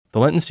The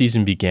Lenten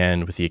season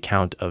began with the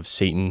account of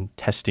Satan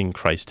testing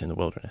Christ in the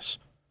wilderness.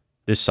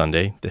 This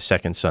Sunday, the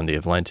second Sunday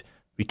of Lent,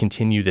 we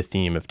continue the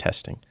theme of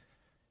testing.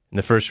 In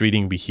the first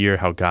reading, we hear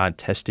how God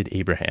tested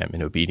Abraham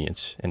in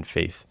obedience and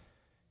faith.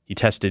 He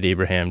tested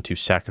Abraham to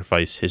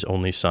sacrifice his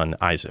only son,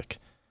 Isaac,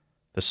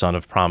 the son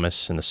of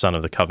promise and the son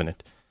of the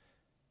covenant.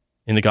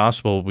 In the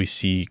gospel, we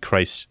see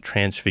Christ's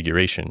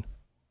transfiguration,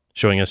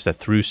 showing us that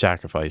through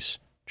sacrifice,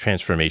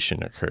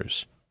 transformation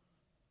occurs.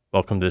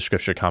 Welcome to the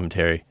Scripture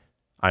Commentary.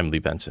 I'm Lee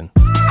Benson.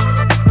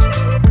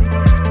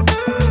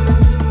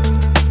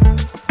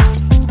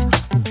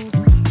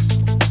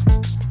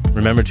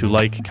 Remember to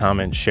like,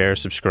 comment, share,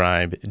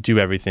 subscribe, do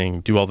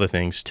everything, do all the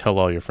things, tell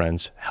all your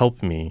friends.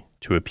 Help me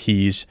to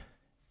appease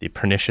the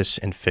pernicious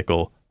and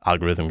fickle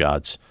algorithm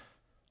gods.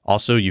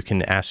 Also, you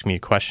can ask me a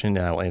question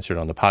and I'll answer it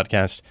on the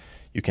podcast.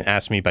 You can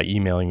ask me by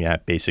emailing me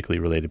at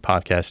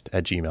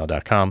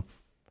basicallyrelatedpodcast@gmail.com,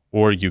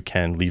 or you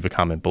can leave a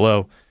comment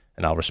below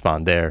and I'll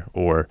respond there,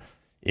 or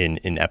in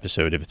an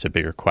episode if it's a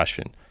bigger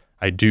question.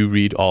 I do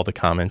read all the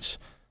comments,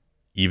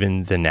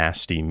 even the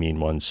nasty, mean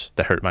ones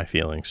that hurt my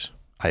feelings.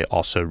 I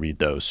also read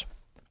those.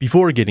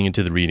 Before getting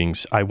into the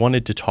readings, I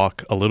wanted to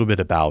talk a little bit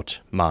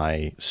about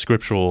my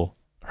scriptural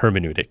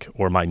hermeneutic,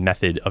 or my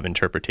method of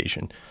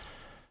interpretation.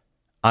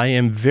 I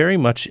am very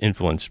much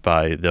influenced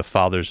by the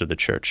fathers of the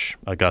church,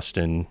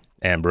 Augustine,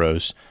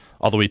 Ambrose,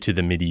 all the way to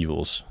the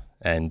medievals,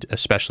 and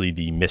especially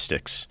the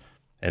mystics.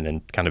 And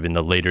then kind of in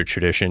the later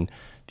tradition,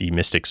 the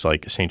mystics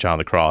like St. John of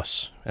the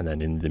Cross, and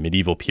then in the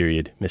medieval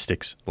period,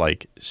 mystics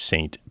like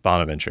St.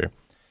 Bonaventure.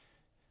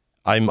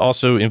 I'm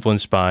also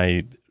influenced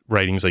by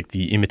writings like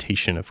The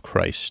Imitation of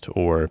Christ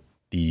or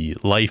The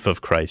Life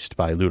of Christ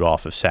by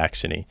Ludolf of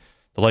Saxony.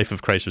 The Life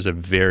of Christ was a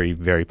very,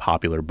 very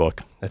popular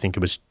book. I think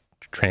it was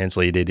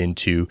translated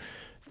into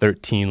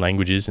 13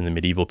 languages in the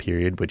medieval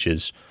period, which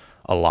is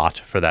a lot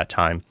for that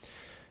time.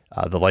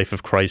 The Life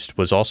of Christ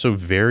was also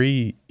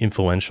very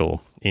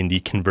influential in the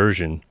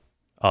conversion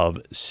of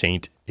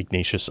St.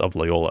 Ignatius of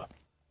Loyola.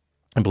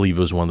 I believe it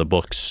was one of the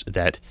books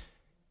that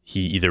he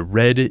either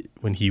read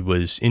when he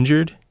was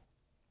injured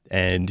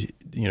and,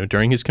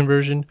 during his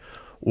conversion,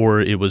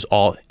 or it was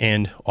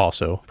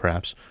also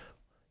perhaps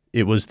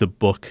it was the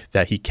book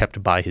that he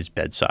kept by his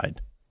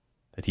bedside,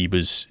 that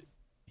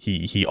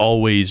he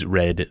always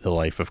read The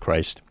Life of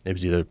Christ. It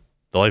was either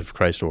The Life of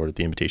Christ or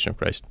The Imitation of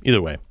Christ.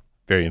 Either way,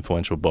 very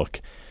influential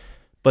book.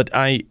 But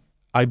I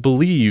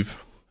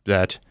believe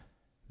that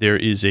there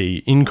is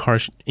a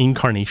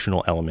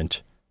incarnational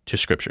element to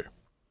Scripture,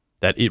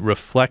 that it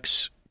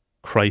reflects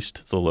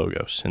Christ the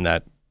Logos, and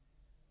that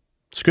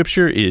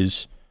Scripture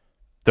is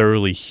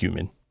thoroughly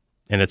human,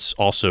 and it's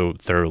also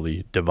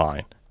thoroughly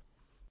divine.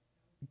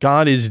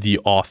 God is the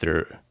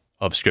author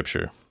of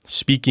Scripture,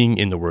 speaking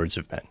in the words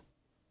of men.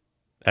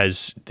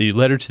 As the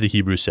letter to the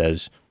Hebrews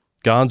says,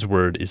 God's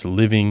word is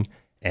living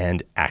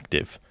and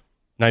active.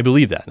 And I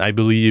believe that. And I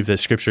believe that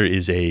Scripture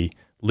is a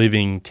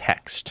living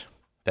text,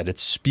 that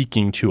it's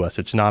speaking to us.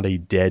 It's not a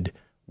dead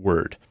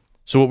word.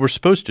 So what we're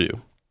supposed to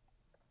do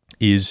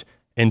is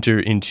enter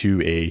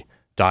into a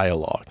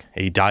dialogue,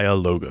 a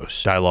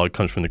dialogos. Dialogue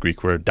comes from the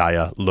Greek word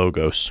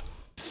dialogos,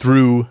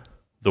 through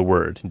the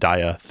word,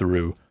 dia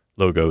through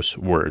logos,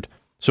 word.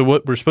 So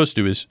what we're supposed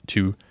to do is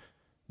to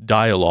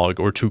dialogue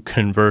or to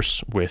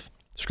converse with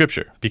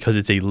Scripture, because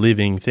it's a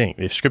living thing.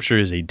 If Scripture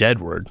is a dead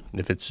word,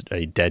 if it's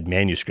a dead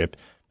manuscript,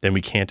 then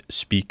we can't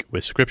speak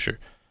with Scripture.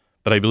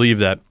 But I believe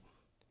that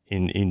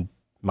in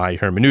my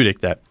hermeneutic,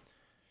 that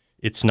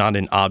it's not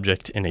an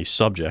object and a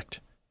subject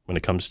when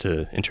it comes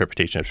to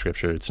interpretation of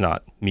Scripture. It's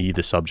not me,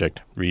 the subject,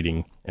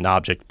 reading an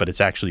object, but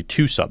it's actually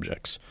two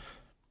subjects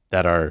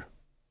that are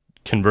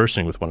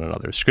conversing with one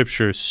another.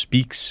 Scripture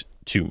speaks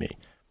to me.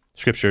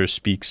 Scripture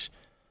speaks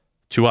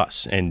to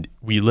us, and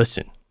we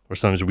listen, or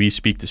sometimes we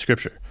speak to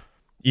Scripture.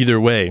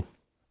 Either way,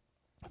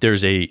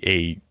 there's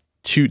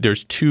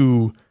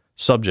two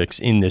subjects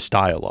in this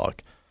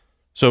dialogue.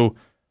 So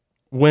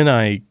when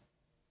I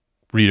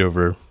read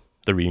over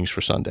the readings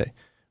for Sunday,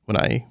 when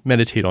I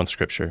meditate on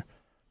Scripture,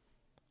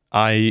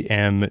 I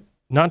am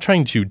not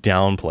trying to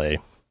downplay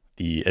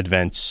the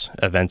events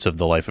of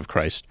the life of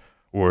Christ,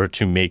 or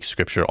to make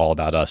Scripture all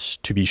about us.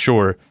 To be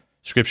sure,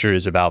 Scripture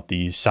is about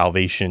the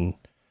salvation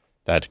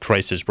that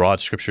Christ has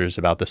brought. Scripture is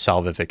about the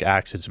salvific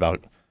acts. It's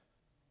about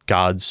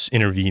God's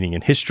intervening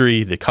in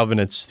history, the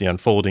covenants, the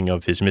unfolding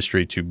of his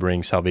mystery to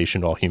bring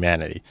salvation to all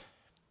humanity.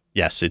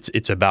 Yes,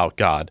 it's about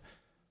God.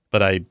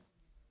 But I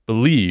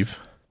believe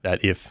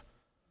that if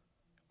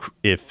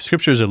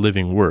Scripture is a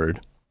living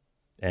word,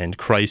 and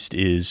Christ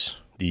is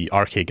the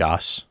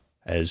archegos,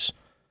 as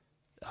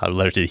the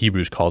letter to the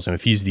Hebrews calls him,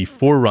 if he's the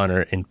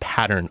forerunner and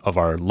pattern of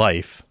our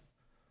life,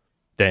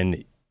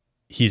 then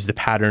he's the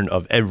pattern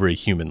of every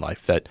human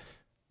life, that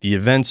the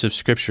events of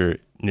Scripture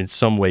in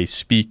some way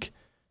speak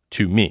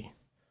to me,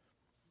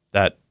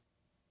 that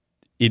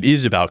it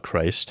is about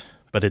Christ,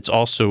 but it's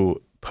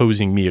also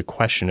posing me a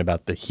question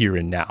about the here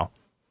and now,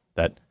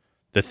 that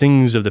the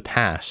things of the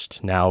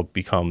past now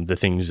become the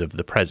things of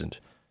the present.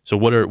 So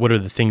what are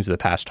the things of the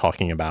past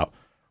talking about,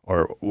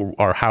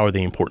 or how are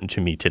they important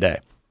to me today?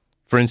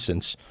 For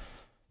instance,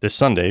 this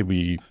Sunday,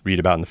 we read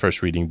about in the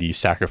first reading the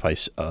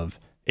sacrifice of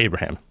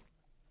Abraham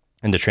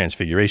and the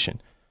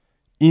transfiguration.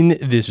 In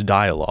this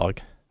dialogue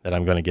that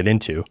I'm going to get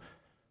into,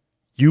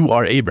 you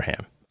are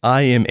Abraham.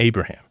 I am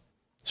Abraham.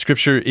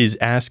 Scripture is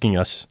asking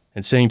us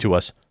and saying to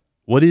us,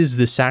 what is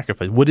the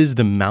sacrifice? What is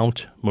the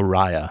Mount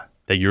Moriah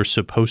that you're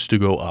supposed to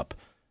go up?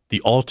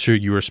 The altar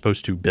you are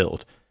supposed to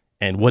build?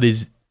 And what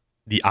is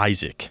the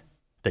Isaac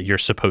that you're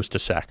supposed to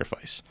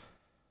sacrifice?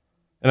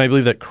 And I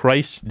believe that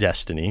Christ's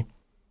destiny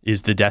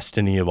is the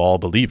destiny of all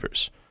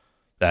believers,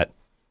 that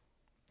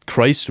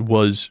Christ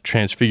was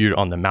transfigured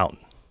on the mountain,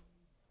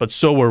 but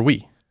so are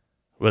we.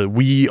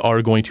 We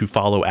are going to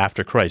follow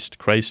after Christ.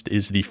 Christ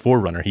is the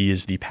forerunner. He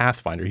is the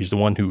pathfinder. He's the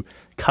one who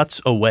cuts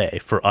a way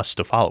for us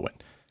to follow in.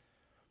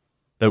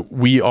 That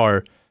we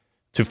are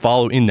to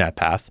follow in that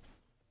path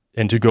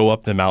and to go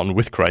up the mountain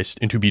with Christ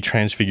and to be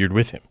transfigured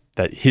with him.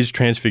 That his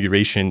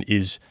transfiguration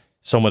is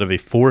somewhat of a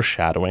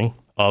foreshadowing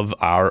of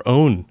our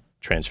own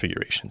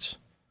transfigurations.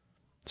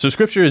 So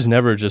Scripture is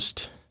never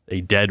just a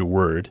dead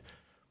word.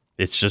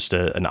 It's just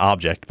an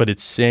object, but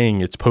it's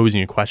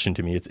posing a question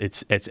to me.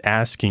 It's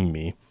asking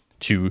me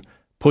to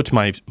put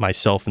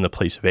myself in the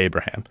place of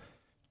Abraham,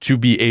 to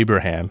be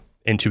Abraham,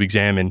 and to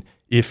examine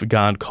if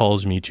God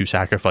calls me to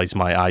sacrifice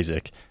my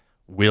Isaac,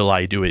 will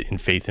I do it in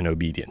faith and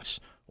obedience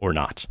or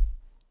not?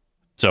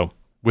 So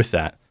with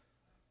that,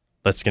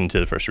 let's get into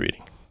the first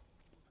reading.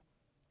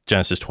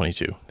 Genesis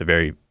 22, the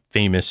very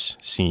famous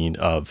scene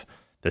of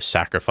the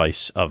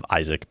sacrifice of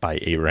Isaac by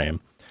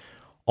Abraham.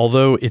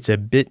 Although it's a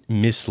bit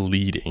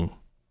misleading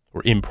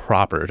or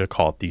improper to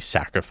call it the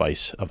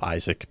sacrifice of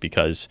Isaac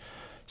because,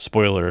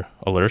 spoiler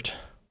alert,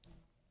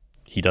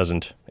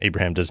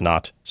 Abraham does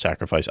not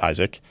sacrifice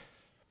Isaac.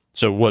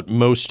 So what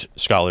most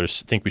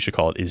scholars think we should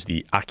call it is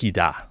the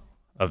Akedah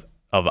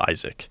of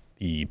Isaac,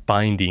 the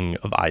binding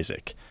of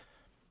Isaac.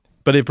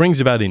 But it brings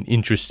about an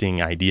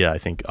interesting idea, I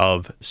think,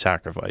 of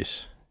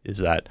sacrifice, is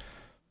that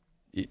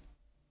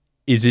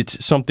is it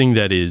something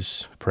that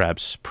is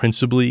perhaps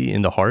principally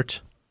in the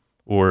heart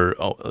or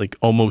like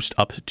almost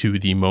up to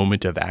the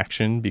moment of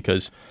action?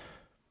 Because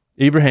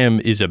Abraham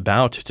is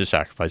about to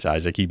sacrifice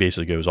Isaac. He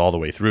basically goes all the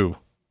way through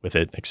with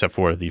it, except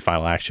for the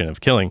final action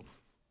of killing.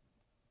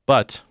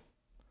 But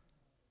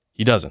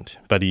he doesn't.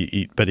 But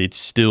it's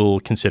still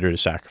considered a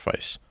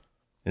sacrifice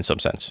in some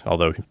sense,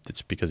 although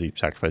it's because he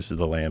sacrifices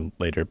the lamb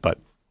later. But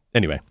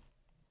anyway,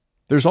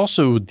 there's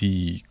also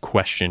the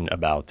question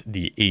about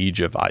the age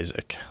of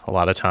Isaac. A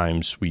lot of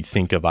times we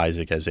think of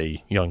Isaac as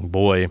a young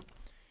boy.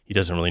 He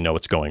doesn't really know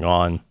what's going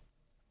on.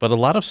 But a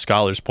lot of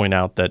scholars point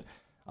out that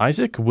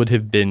Isaac would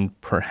have been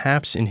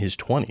perhaps in his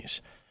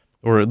 20s,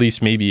 or at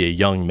least maybe a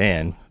young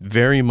man,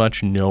 very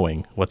much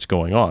knowing what's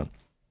going on.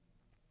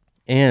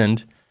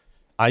 And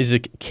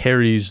Isaac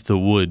carries the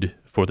wood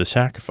for the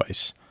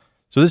sacrifice.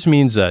 So this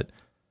means that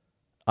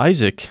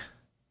Isaac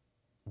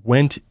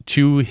went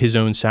to his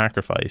own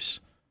sacrifice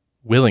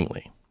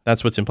willingly.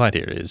 That's what's implied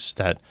here, is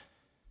that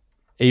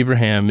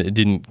Abraham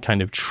didn't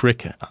kind of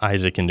trick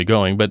Isaac into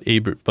going,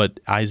 but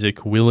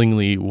Isaac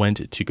willingly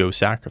went to go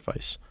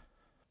sacrifice.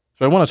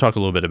 So I want to talk a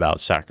little bit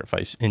about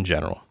sacrifice in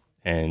general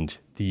and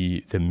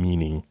the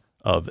meaning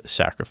of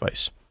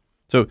sacrifice.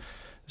 So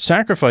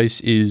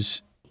sacrifice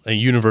is a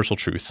universal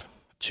truth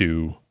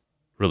to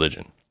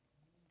religion.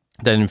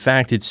 That in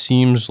fact, it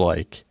seems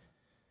like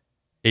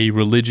a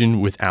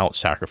religion without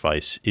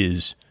sacrifice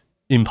is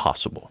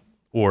impossible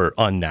or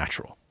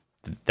unnatural.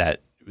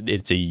 That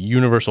it's a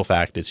universal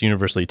fact. It's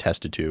universally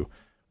attested to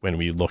when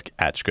we look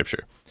at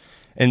Scripture.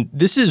 And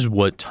this is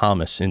what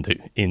Thomas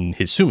in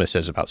his Summa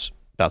says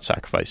about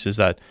sacrifice, is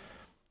that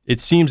it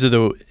seems as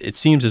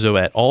though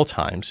at all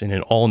times and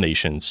in all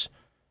nations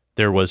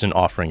there was an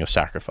offering of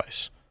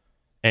sacrifice.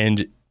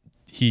 And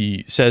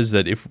he says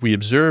that if we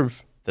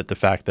observe that the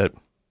fact that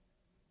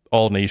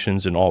all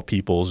nations and all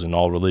peoples and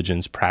all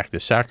religions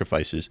practice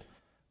sacrifices,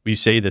 we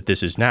say that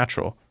this is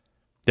natural.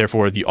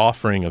 Therefore, the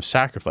offering of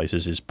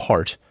sacrifices is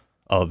part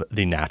of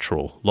the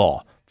natural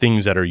law.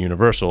 Things that are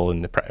universal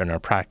and are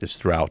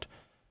practiced throughout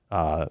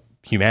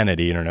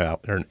humanity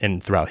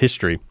and throughout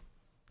history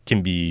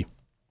can be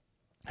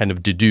kind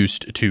of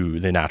deduced to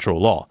the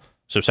natural law.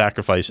 So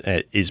sacrifice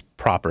is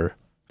proper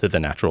to the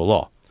natural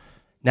law.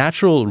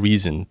 Natural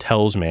reason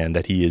tells man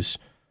that he is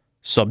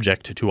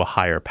subject to a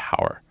higher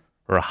power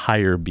or a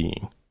higher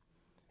being.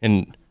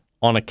 And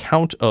on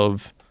account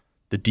of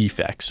the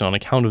defects, on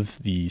account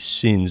of the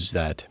sins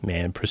that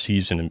man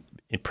perceives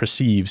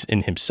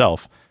in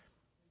himself,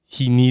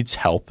 he needs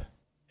help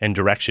and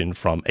direction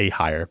from a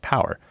higher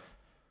power.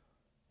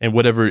 And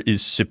whatever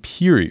is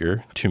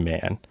superior to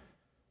man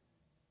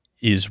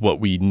is what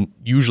we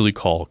usually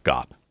call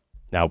God.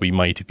 Now, we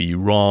might be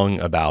wrong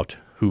about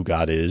who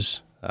God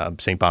is.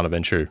 St.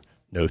 Bonaventure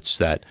notes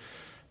that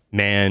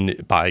man,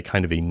 by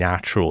kind of a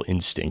natural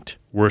instinct,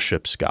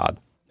 worships God.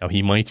 Now,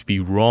 he might be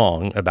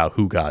wrong about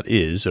who God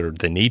is or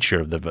the nature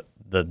of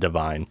the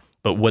divine,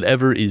 but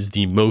whatever is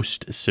the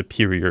most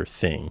superior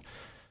thing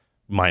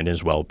might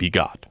as well be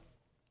God.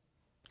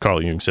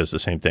 Carl Jung says the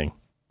same thing,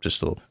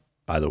 just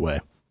by the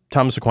way.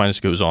 Thomas Aquinas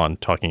goes on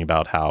talking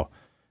about how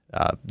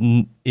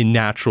in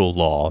natural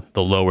law,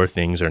 the lower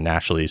things are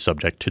naturally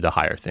subject to the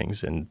higher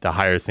things, and the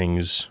higher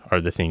things are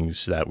the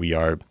things that we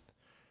are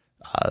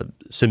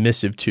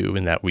submissive to,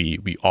 and that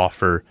we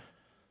offer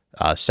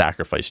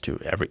sacrifice to.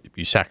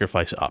 We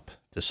sacrifice up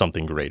to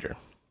something greater.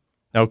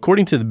 Now,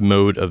 according to the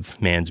mode of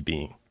man's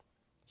being,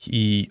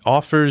 he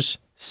offers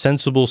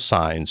sensible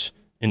signs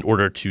in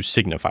order to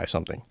signify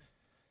something.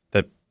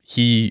 That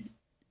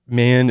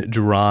man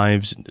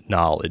derives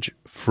knowledge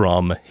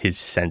from his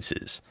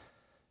senses.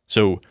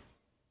 So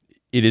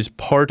it is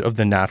part of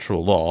the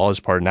natural law, as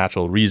part of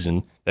natural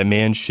reason, that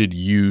man should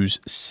use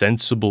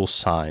sensible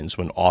signs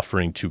when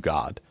offering to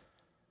God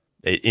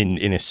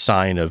in a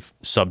sign of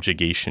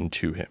subjugation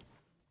to him.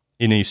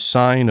 In a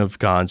sign of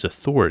God's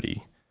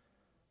authority,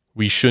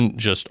 we shouldn't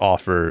just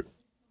offer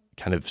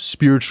kind of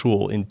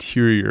spiritual,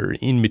 interior,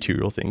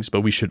 immaterial things,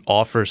 but we should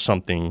offer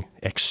something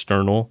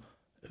external,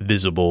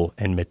 visible,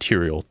 and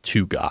material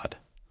to God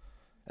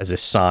as a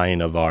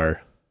sign of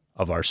our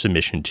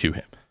submission to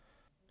him.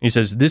 He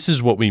says, this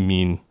is what we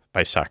mean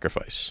by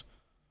sacrifice,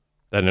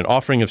 that an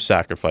offering of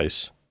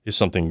sacrifice is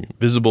something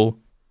visible,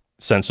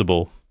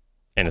 sensible,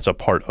 and it's a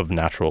part of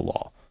natural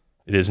law.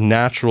 It is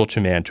natural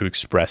to man to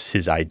express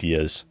his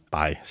ideas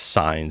by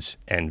signs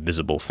and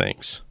visible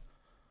things.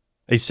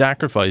 A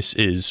sacrifice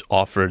is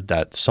offered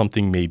that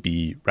something may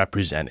be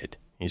represented.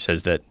 He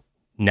says that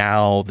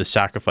now the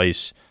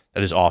sacrifice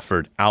that is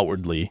offered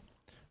outwardly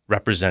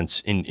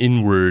represents an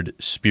inward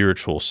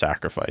spiritual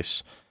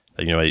sacrifice.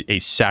 A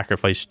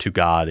sacrifice to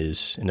God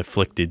is an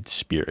afflicted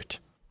spirit,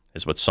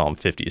 is what Psalm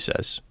 50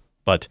 says.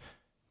 But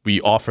we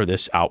offer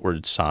this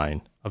outward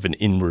sign of an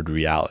inward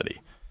reality.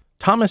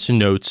 Thomas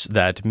notes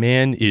that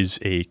man is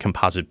a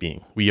composite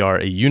being. We are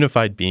a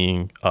unified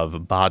being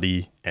of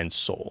body and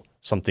soul,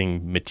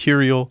 something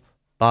material,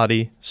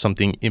 body,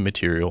 something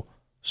immaterial,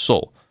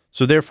 soul.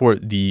 So therefore,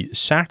 the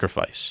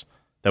sacrifice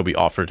that we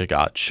offer to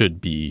God should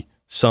be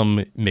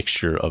some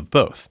mixture of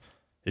both.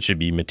 It should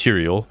be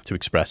material to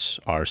express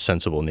our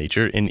sensible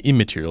nature and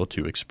immaterial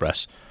to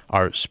express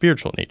our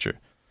spiritual nature.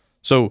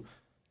 So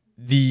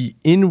the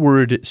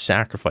inward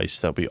sacrifice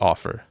that we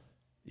offer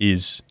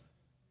is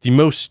the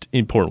most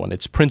important one.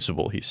 It's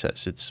principle, he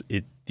says.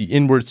 The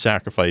inward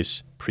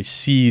sacrifice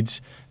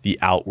precedes the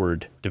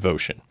outward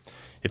devotion.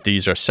 If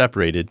these are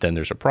separated, then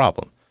there's a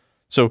problem.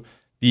 So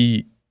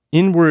the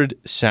inward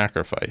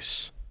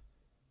sacrifice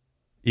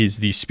is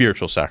the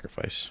spiritual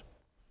sacrifice.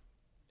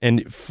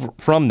 And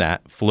from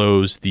that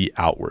flows the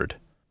outward.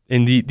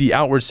 And the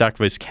outward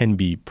sacrifice can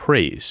be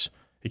praise.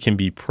 It can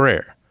be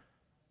prayer.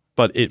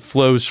 But it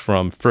flows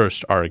from,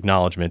 first, our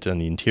acknowledgement on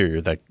the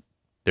interior that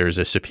there's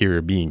a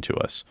superior being to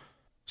us.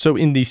 So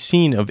in the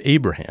scene of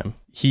Abraham,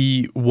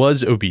 he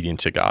was obedient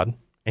to God,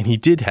 and he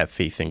did have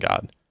faith in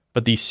God.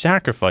 But the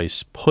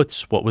sacrifice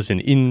puts what was an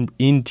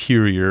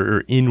interior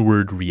or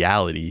inward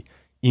reality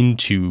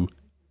into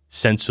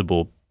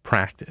sensible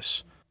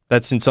practice.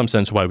 That's in some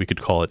sense why we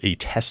could call it a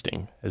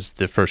testing, as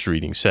the first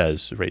reading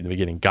says right in the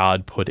beginning.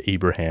 God put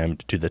Abraham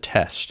to the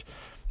test.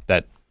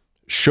 That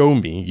show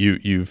me,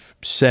 you've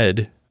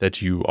said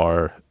that you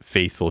are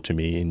faithful to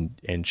me,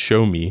 and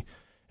show me,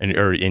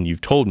 and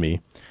you've told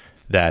me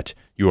that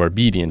you are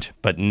obedient,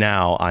 but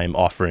now I'm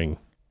offering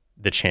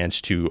the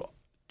chance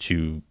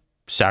to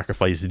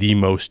sacrifice the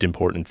most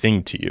important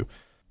thing to you.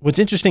 What's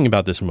interesting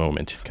about this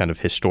moment, kind of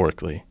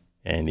historically,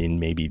 and in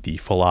maybe the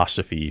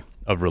philosophy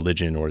of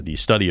religion or the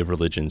study of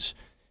religions,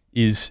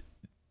 is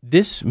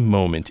this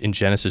moment in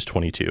Genesis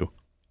 22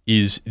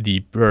 is the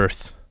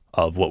birth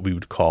of what we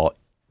would call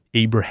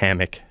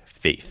Abrahamic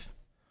faith.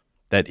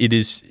 That it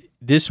is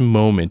this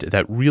moment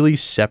that really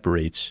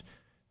separates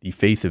the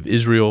faith of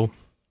Israel,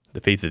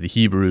 the faith of the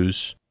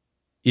Hebrews.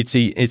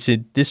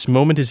 This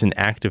moment is an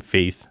act of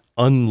faith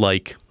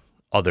unlike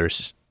other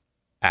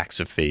acts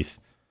of faith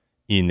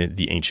in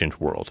the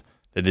ancient world.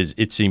 That is,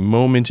 it's a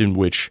moment in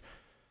which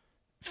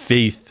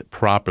faith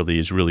properly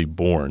is really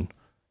born,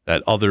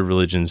 that other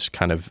religions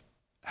kind of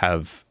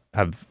have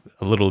a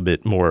little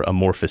bit more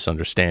amorphous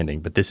understanding,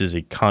 but this is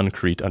a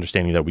concrete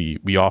understanding that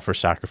we offer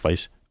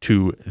sacrifice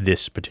to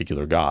this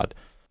particular God.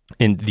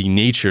 And the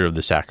nature of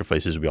the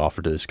sacrifices we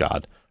offer to this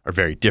God are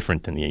very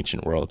different than the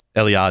ancient world.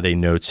 Eliade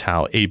notes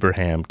how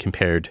Abraham,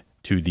 compared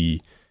to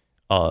the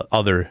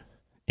other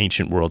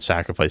ancient world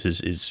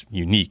sacrifices, is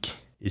unique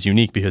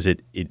because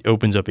it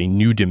opens up a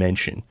new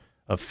dimension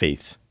of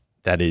faith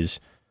that is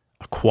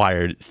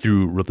acquired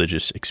through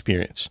religious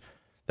experience.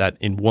 That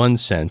in one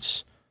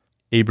sense,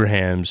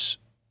 Abraham's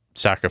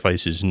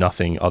sacrifice is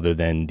nothing other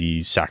than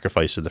the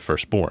sacrifice of the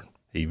firstborn,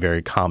 a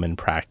very common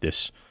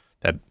practice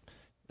that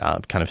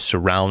kind of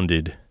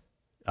surrounded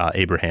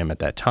Abraham at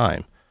that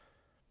time.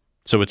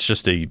 So it's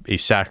just a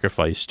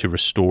sacrifice to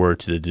restore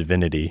to the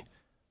divinity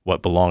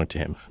what belonged to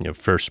him.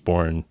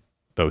 Firstborn,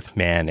 both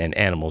man and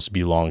animals,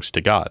 belongs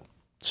to God.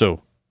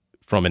 So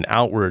from an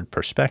outward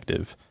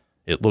perspective,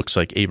 it looks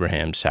like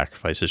Abraham's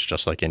sacrifice is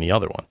just like any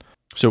other one.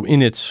 So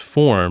in its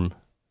form,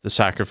 the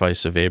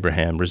sacrifice of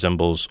Abraham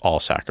resembles all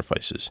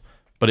sacrifices,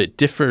 but it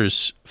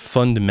differs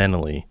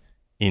fundamentally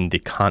in the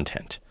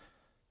content.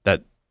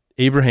 That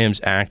Abraham's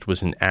act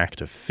was an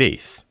act of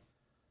faith,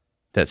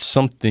 that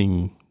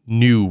something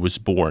new was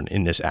born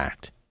in this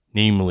act,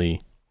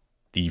 namely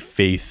the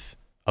faith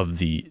of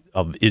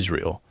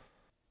Israel.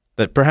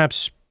 That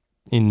perhaps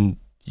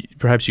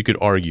you could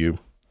argue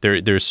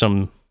there's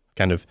some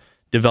kind of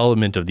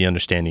development of the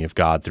understanding of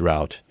God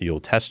throughout the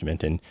Old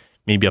Testament, and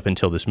maybe up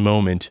until this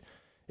moment,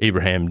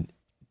 Abraham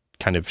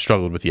kind of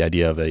struggled with the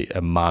idea of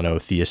a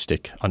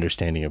monotheistic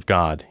understanding of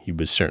God. He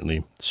was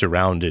certainly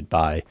surrounded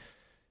by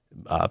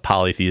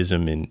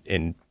polytheism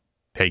and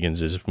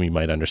pagans as we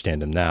might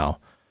understand them now.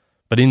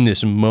 But in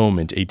this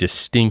moment, a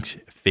distinct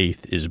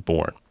faith is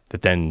born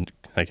that then,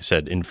 like I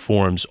said,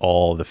 informs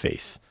all the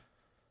faith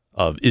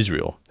of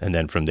Israel, and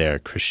then from there,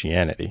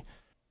 Christianity.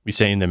 We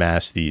say in the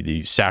Mass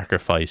the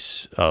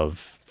sacrifice of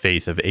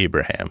faith of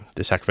Abraham,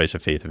 the sacrifice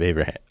of faith of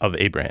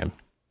Abraham.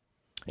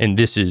 And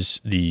this is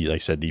like I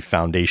said, the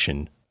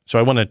foundation. So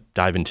I want to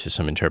dive into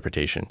some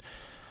interpretation.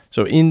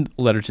 So in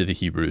the letter to the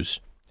Hebrews,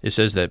 it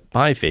says that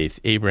by faith,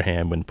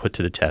 Abraham, when put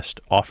to the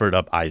test, offered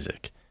up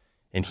Isaac.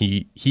 And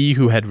he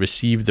who had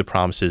received the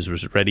promises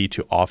was ready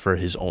to offer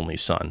his only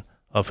son,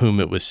 of whom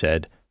it was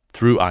said,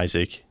 through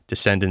Isaac,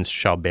 descendants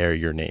shall bear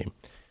your name.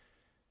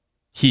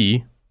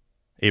 He,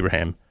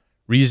 Abraham,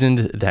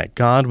 reasoned that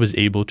God was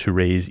able to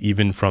raise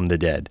even from the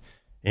dead,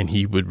 and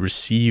he would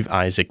receive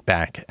Isaac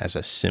back as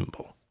a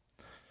symbol.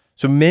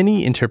 So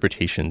many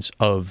interpretations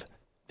of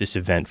this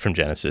event from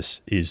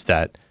Genesis is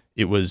that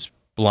it was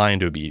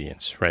blind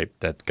obedience, right?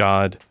 That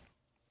God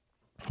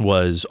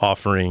was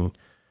offering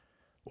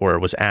or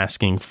was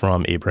asking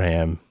from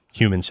Abraham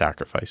human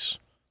sacrifice.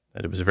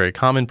 That it was a very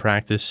common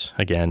practice,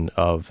 again,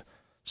 of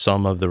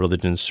some of the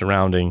religions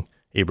surrounding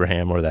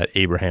Abraham or that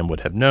Abraham would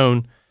have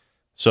known.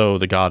 So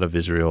the God of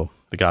Israel,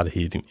 the God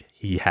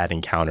he had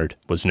encountered,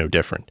 was no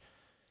different.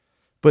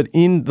 But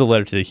in the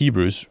letter to the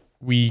Hebrews,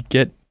 we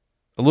get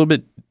a little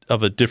bit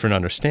of a different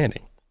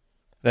understanding.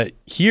 That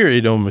here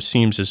it almost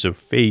seems as though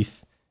faith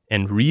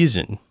and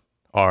reason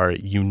are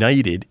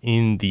united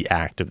in the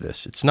act of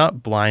this. It's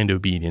not blind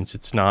obedience.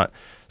 It's not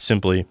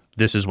simply,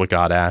 this is what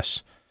God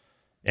asks,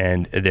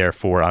 and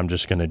therefore I'm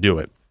just going to do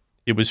it.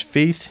 It was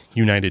faith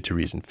united to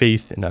reason,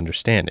 faith and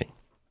understanding.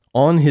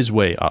 On his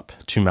way up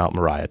to Mount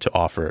Moriah to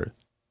offer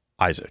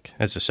Isaac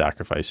as a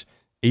sacrifice,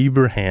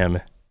 Abraham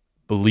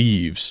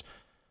believes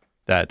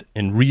that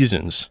and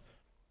reasons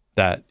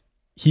that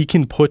he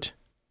can put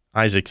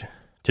Isaac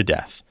to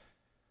death,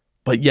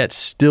 but yet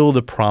still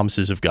the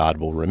promises of God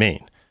will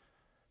remain.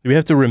 We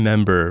have to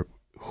remember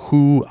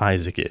who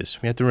Isaac is.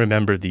 We have to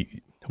remember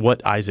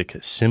what Isaac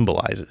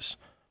symbolizes,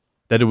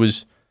 that it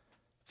was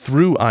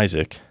through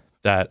Isaac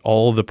that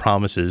all the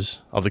promises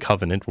of the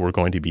covenant were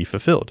going to be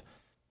fulfilled.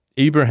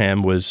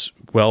 Abraham was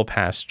well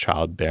past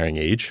childbearing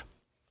age,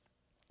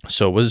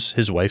 so was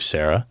his wife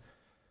Sarah,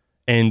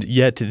 and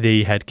yet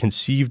they had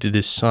conceived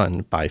this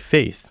son by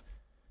faith.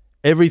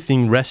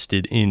 Everything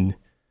rested in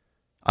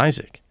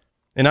Isaac.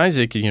 And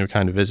Isaac,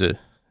 kind of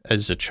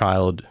as a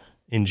child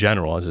in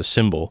general, as a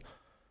symbol,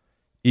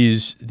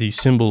 is the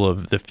symbol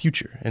of the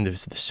future and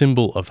is the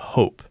symbol of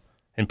hope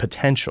and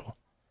potential.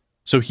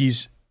 So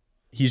he's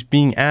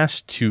being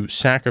asked to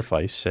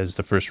sacrifice, as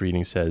the first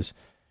reading says,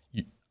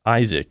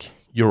 Isaac,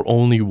 your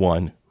only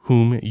one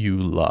whom you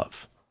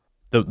love.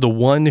 The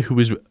one who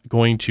is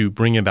going to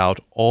bring about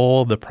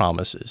all the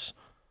promises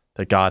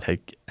that God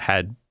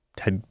had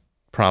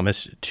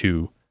promised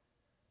to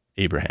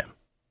Abraham.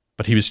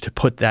 But he was to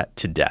put that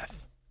to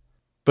death.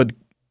 But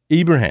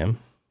Abraham,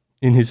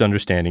 in his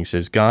understanding,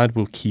 says God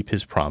will keep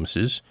his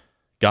promises.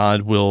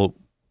 I will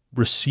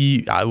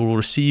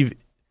receive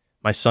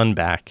my son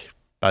back.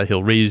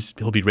 He'll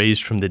be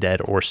raised from the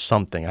dead or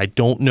something. I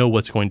don't know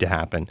what's going to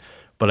happen,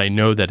 but I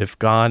know that if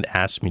God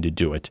asks me to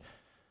do it,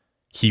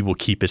 he will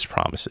keep his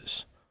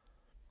promises.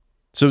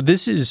 So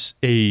this is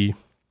a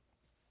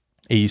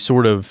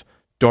sort of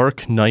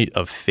dark night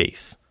of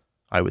faith,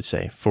 I would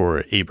say,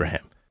 for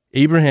Abraham.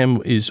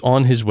 Abraham is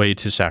on his way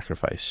to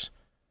sacrifice,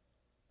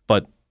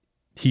 but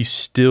he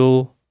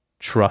still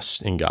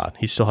trusts in God.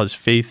 He still has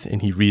faith,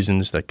 and he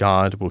reasons that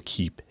God will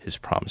keep his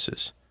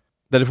promises.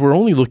 That if we're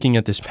only looking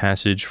at this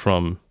passage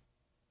from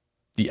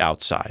the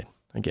outside,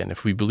 again,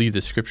 if we believe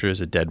that Scripture is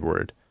a dead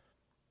word,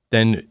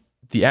 then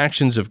the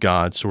actions of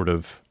God sort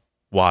of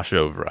wash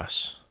over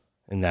us,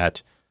 and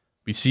that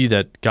we see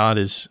that God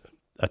is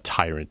a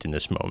tyrant in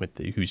this moment.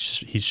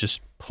 He's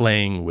just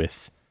playing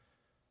with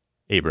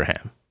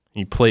Abraham.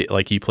 He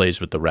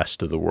plays with the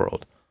rest of the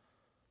world.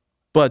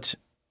 But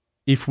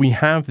if we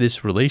have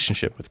this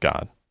relationship with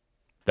God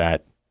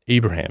that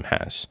Abraham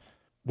has,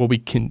 what we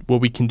can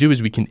do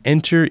is we can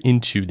enter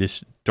into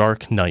this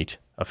dark night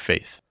of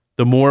faith.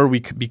 The more we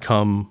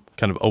become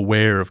kind of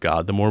aware of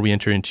God, the more we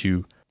enter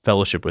into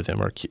fellowship with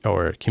him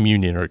or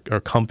communion or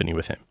company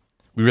with him,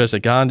 we realize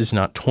that God is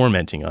not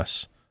tormenting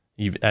us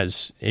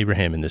as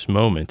Abraham in this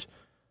moment,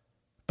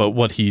 but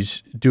what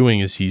he's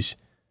doing is he's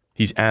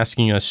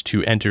asking us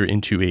to enter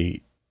into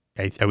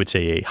I would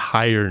say a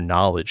higher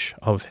knowledge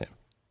of him.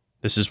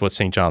 This is what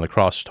St. John of the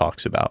Cross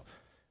talks about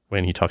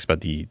when he talks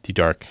about the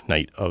dark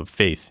night of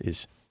faith.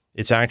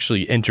 It's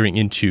actually entering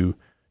into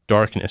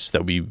darkness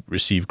that we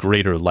receive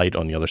greater light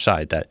on the other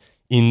side. That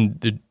in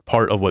the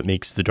part of what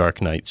makes the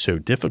dark night so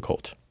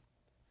difficult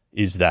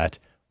is that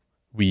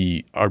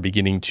we are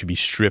beginning to be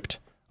stripped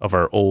of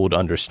our old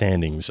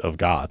understandings of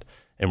God,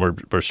 and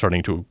we're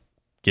starting to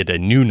get a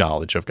new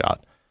knowledge of God.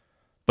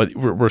 But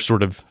we're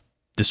sort of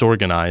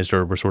disorganized,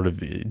 or we're sort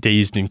of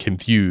dazed and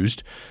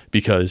confused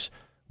because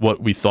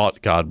what we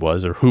thought God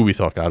was, or who we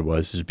thought God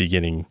was, is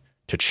beginning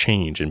to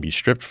change and be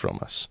stripped from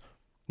us.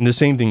 And the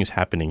same thing is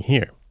happening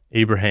here.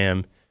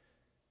 Abraham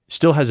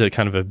still has a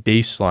kind of a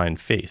baseline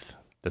faith.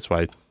 That's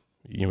why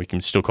we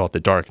can still call it the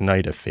dark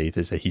night of faith,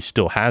 is that he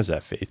still has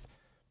that faith.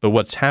 But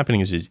what's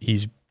happening is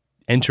he's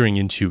entering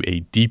into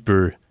a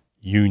deeper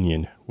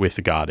union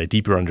with God, a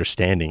deeper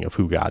understanding of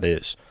who God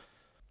is.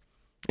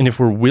 And if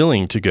we're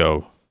willing to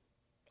go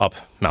up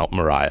Mount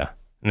Moriah,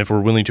 and if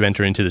we're willing to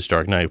enter into this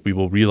dark night, we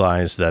will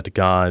realize that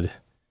God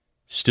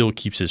still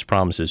keeps his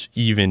promises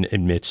even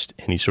amidst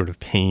any sort of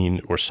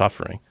pain or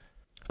suffering.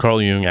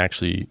 Carl Jung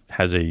actually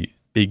has a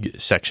big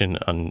section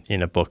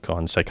in a book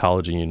on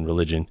psychology and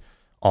religion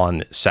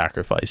on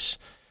sacrifice.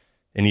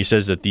 And he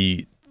says that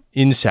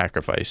in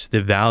sacrifice,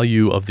 the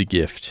value of the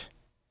gift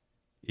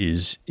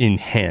is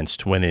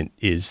enhanced when it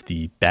is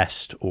the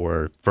best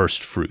or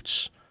first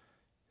fruits.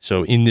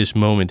 So in this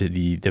moment,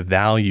 the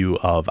value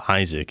of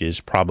Isaac is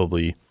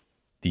probably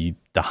the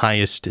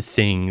highest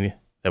thing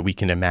that we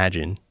can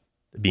imagine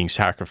being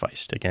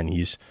sacrificed. Again,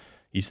 he's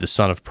the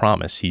son of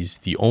promise. He's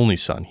the only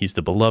son. He's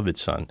the beloved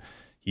son.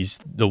 He's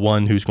the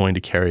one who's going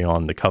to carry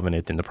on the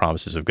covenant and the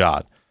promises of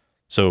God.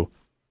 So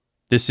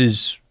this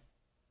is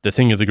the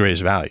thing of the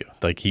greatest value.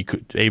 Like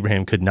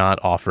Abraham could not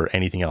offer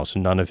anything else,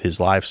 none of his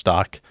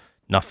livestock,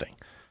 nothing.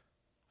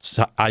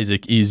 So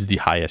Isaac is the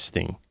highest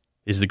thing,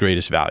 is the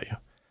greatest value.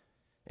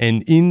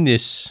 And in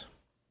this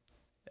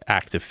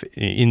act of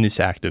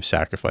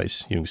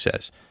sacrifice, Jung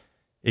says,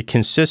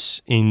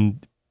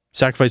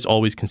 sacrifice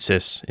always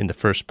consists in the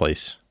first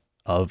place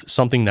of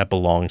something that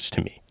belongs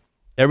to me.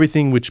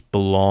 Everything which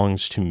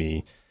belongs to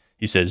me,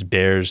 he says,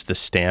 bears the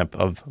stamp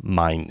of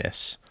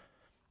mineness.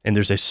 And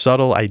there's a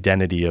subtle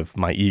identity of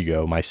my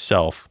ego,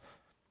 myself,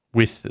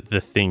 with the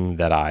thing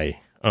that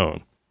I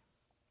own.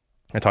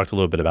 I talked a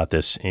little bit about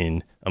this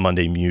in a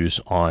Monday Muse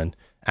on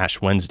Ash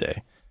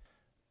Wednesday.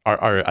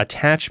 Our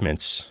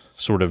attachments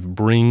sort of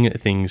bring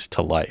things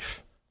to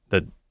life,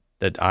 that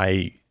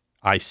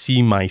I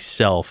see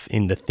myself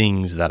in the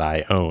things that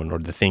I own or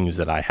the things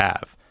that I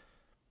have.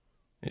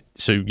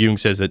 So Jung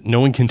says that no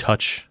one can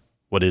touch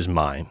what is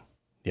mine.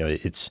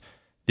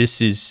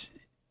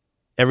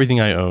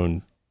 Everything I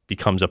own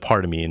becomes a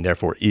part of me, and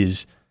therefore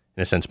is,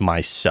 in a sense,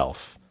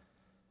 myself.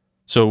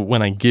 So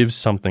when I give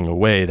something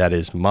away that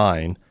is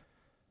mine,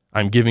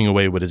 I'm giving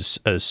away what is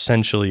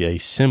essentially a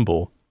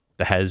symbol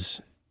that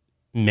has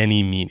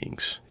many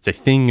meanings. It's a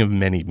thing of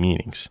many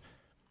meanings.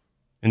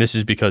 And this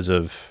is because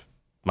of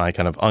my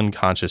kind of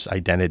unconscious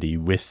identity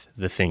with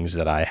the things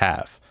that I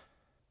have.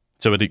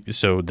 So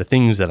the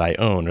things that I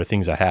own or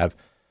things I have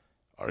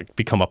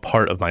become a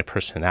part of my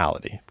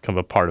personality, become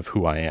a part of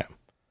who I am.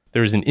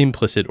 There is an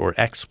implicit or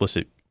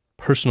explicit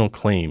personal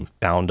claim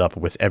bound up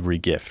with every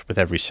gift, with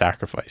every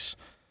sacrifice.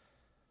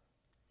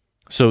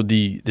 So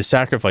the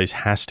sacrifice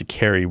has to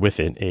carry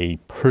with it a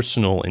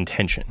personal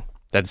intention.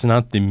 That's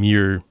not the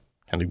mere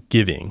kind of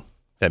giving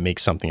that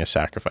makes something a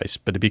sacrifice,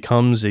 but it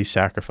becomes a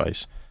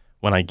sacrifice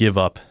when I give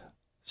up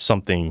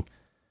something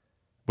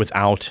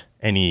without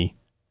any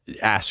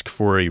ask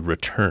for a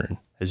return.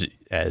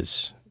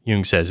 As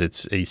Jung says,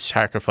 it's a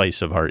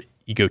sacrifice of our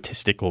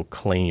egotistical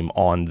claim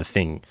on the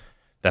thing,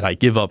 that I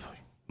give up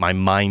my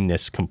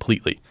mindness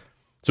completely.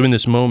 So in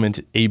this moment,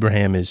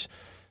 Abraham is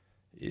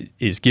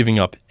giving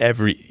up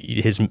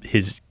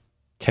his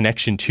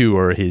connection to,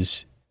 or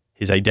his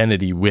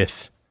identity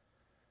with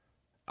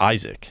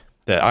Isaac.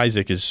 That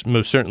Isaac is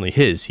most certainly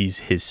he's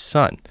his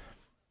son.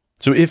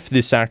 So if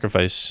the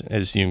sacrifice,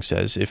 as Jung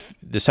says, if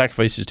the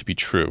sacrifice is to be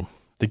true,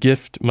 the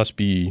gift must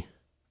be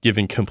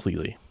given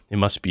completely. It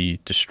must be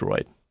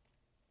destroyed.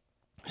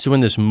 So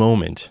in this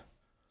moment,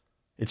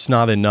 it's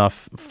not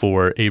enough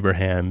for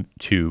Abraham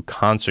to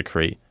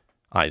consecrate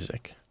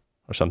Isaac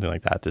or something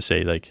like that, to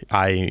say, like,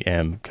 I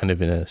am kind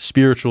of in a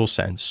spiritual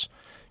sense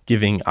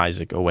giving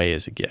Isaac away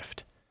as a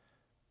gift.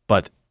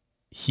 But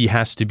he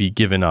has to be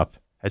given up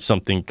as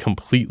something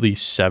completely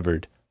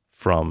severed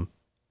from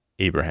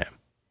Abraham.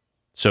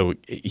 So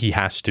he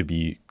has to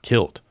be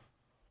killed,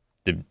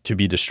 to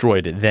be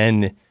destroyed.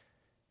 Then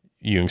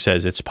Jung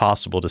says it's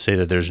possible to say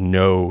that there's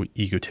no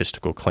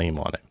egotistical claim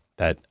on it,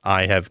 that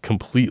I have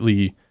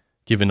completely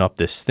given up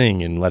this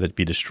thing and let it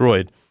be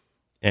destroyed,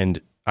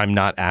 and I'm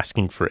not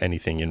asking for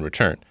anything in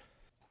return.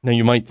 Now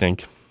you might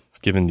think,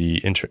 given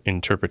the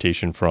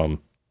interpretation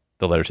from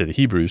the letter to the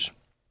Hebrews,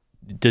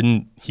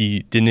 didn't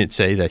it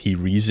say that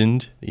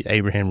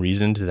Abraham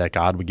reasoned that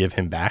God would give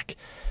him back?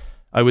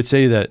 I would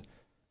say that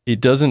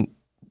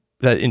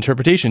that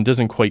interpretation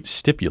doesn't quite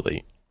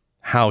stipulate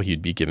how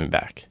he'd be given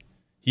back.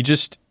 He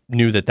just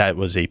knew that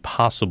was a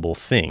possible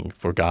thing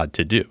for God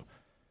to do.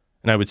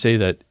 And I would say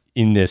that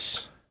in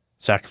this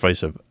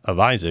sacrifice of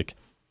Isaac,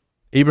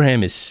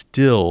 Abraham is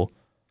still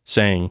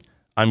saying,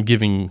 I'm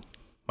giving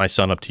my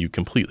son up to you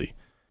completely.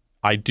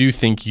 I do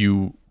think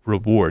you're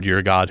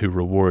a God who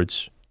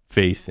rewards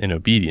faith and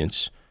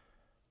obedience,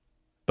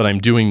 but I'm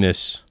doing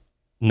this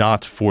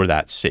not for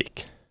that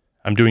sake.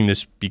 I'm doing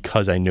this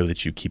because I know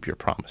that you keep your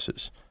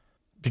promises.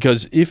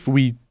 Because if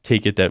we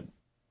take it that,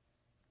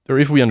 or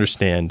if we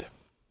understand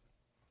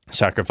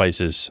sacrifice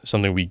is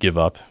something we give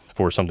up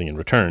for something in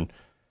return,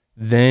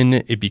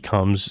 then it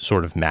becomes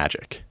sort of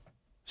magic.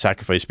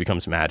 Sacrifice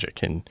becomes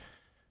magic. And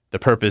the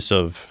purpose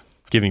of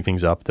giving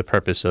things up, the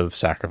purpose of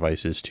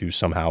sacrifice is to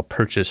somehow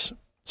purchase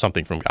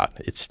something from God.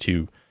 It's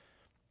to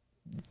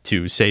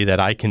say that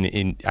I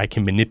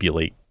can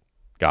manipulate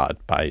God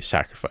by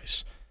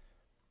sacrifice.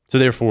 So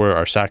therefore,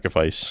 our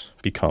sacrifice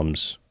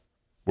becomes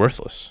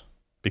worthless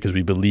because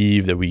we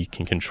believe that we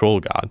can control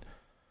God.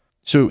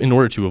 So in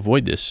order to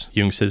avoid this,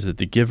 Jung says that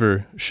the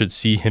giver should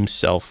see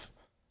himself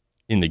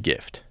in the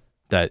gift,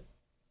 that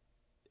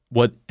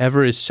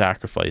whatever is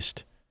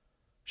sacrificed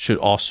should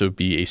also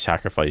be a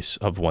sacrifice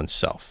of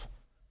oneself.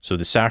 So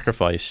the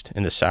sacrificed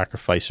and the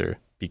sacrificer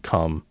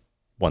become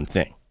one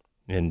thing.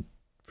 And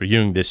for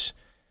Jung, this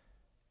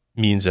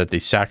means that the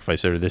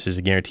sacrificer, this is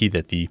a guarantee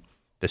that the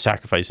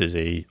sacrifice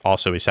is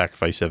also a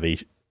sacrifice of a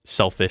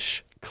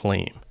selfish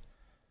claim,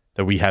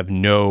 that we have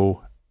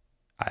no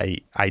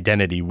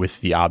identity with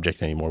the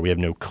object anymore. We have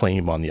no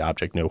claim on the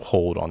object, no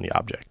hold on the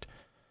object.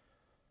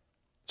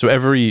 So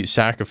every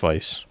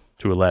sacrifice,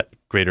 to a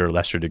greater or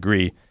lesser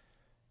degree,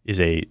 is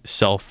a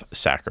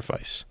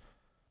self-sacrifice.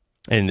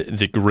 And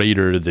the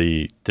greater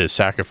the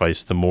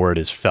sacrifice, the more it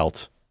is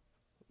felt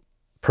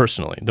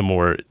personally, the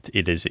more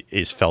it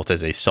is felt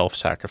as a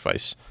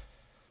self-sacrifice.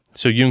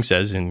 So Jung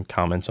says, in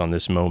comments on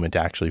this moment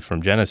actually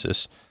from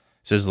Genesis,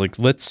 says,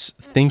 let's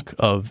think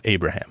of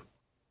Abraham.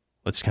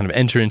 Let's kind of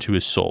enter into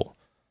his soul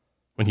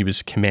when he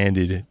was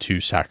commanded to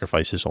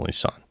sacrifice his only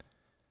son.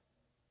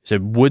 He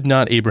said, would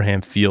not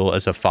Abraham feel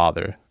as a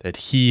father that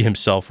he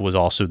himself was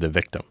also the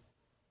victim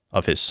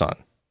of his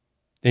son?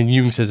 And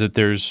Jung says that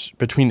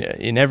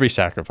in every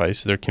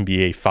sacrifice, there can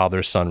be a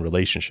father-son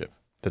relationship,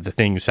 that the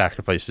thing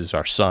sacrifices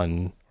our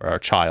son or our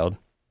child,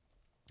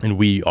 and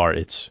we are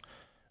its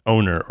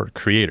owner or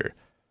creator.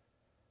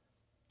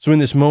 So in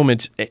this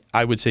moment,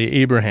 I would say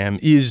Abraham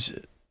is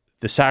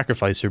the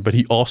sacrificer, but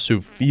he also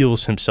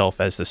feels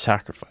himself as the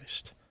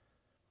sacrificed,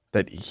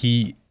 that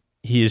he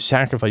is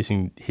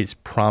sacrificing his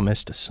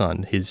promised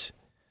son,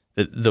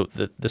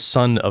 the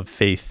son of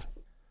faith,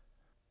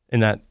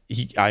 and that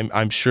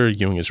I'm sure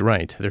Jung is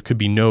right. There could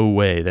be no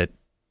way that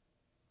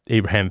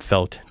Abraham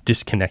felt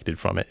disconnected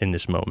from it in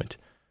this moment,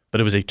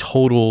 but it was a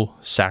total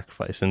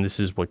sacrifice, and this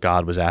is what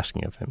God was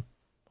asking of him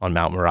on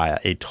Mount Moriah,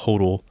 a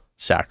total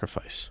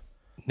sacrifice.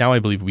 Now I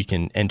believe we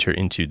can enter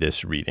into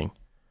this reading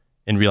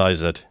and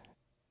realize that,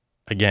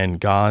 again,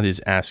 God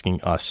is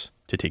asking us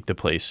to take the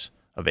place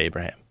of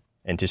Abraham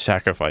and to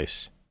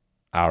sacrifice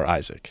our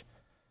Isaac,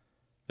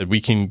 that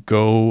we can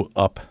go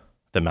up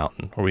the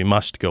mountain, or we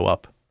must go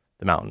up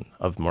the mountain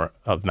of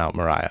Mount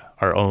Moriah,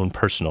 our own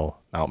personal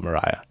Mount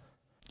Moriah.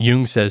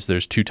 Jung says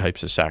there's two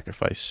types of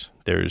sacrifice.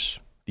 There's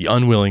the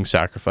unwilling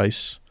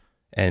sacrifice,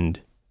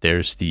 and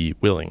there's the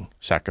willing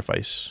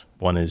sacrifice.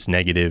 One is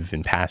negative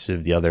and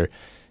passive, the other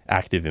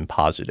active and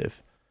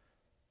positive.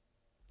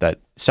 That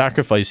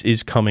sacrifice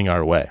is coming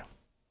our way,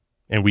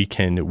 and we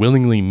can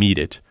willingly meet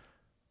it,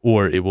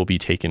 or it will be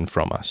taken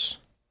from us.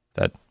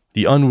 That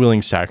the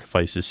unwilling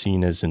sacrifice is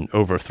seen as an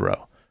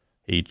overthrow,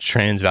 a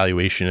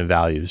transvaluation of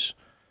values,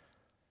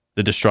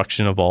 the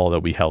destruction of all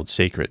that we held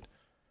sacred.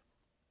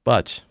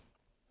 But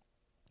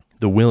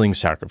the willing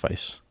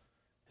sacrifice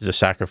is a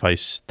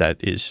sacrifice that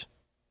is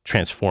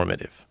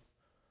transformative.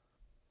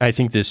 I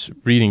think this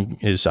reading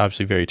is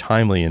obviously very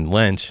timely in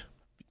Lent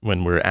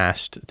when we're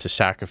asked to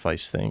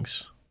sacrifice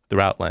things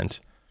throughout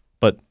Lent.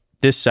 But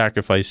this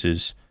sacrifice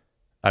is,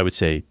 I would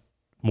say,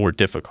 more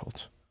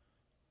difficult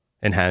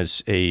and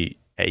has a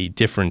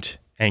different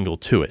angle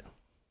to it.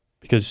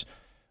 Because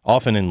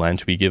often in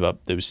Lent, we give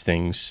up those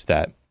things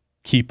that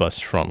keep us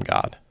from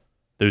God,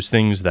 those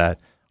things that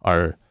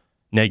are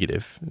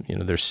negative,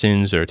 their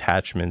sins or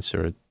attachments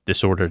or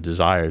disordered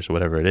desires,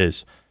 whatever it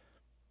is.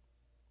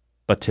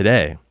 But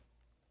today,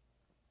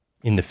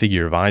 in the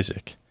figure of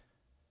Isaac,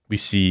 we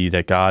see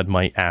that God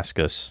might ask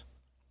us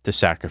to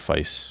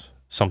sacrifice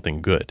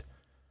something good,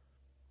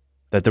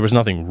 that there was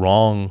nothing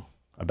wrong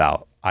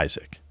about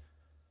Isaac.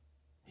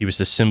 He was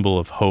the symbol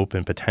of hope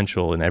and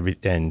potential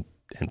and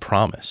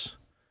promise.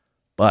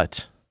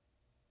 But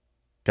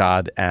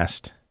God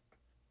asked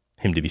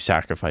him to be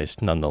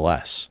sacrificed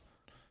nonetheless.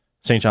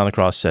 St. John the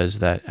Cross says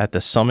that at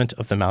the summit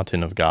of the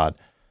mountain of God,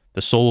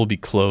 the soul will be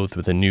clothed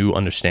with a new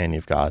understanding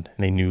of God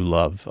and a new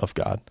love of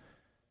God.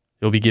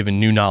 It will be given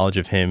new knowledge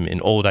of him,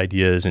 and old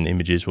ideas and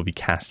images will be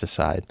cast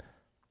aside.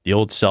 The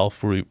old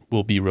self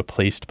will be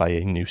replaced by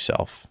a new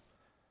self.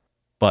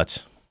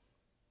 But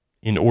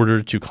in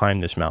order to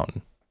climb this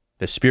mountain,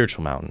 the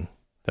spiritual mountain,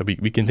 that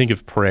we can think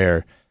of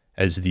prayer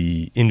as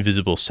the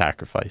invisible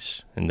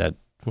sacrifice, and that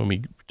when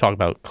we talk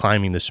about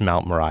climbing this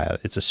Mount Moriah,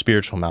 it's a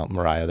spiritual Mount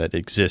Moriah that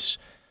exists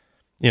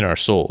in our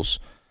souls.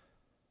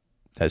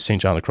 As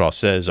St. John of the Cross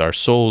says, our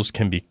souls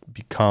can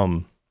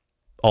become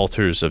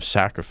altars of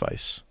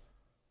sacrifice.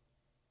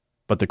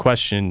 But the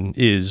question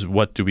is,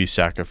 what do we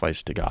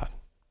sacrifice to God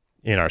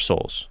in our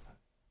souls?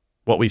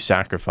 What we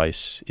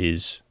sacrifice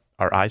is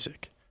our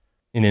Isaac.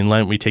 And in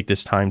Lent, we take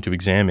this time to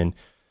examine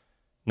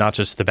not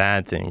just the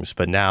bad things,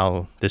 but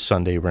now this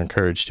Sunday, we're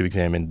encouraged to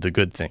examine the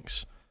good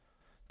things.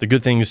 The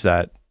good things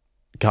that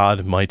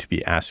God might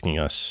be asking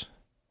us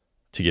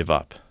to give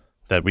up,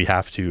 that we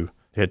have to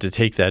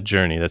take that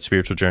journey, that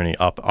spiritual journey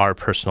up our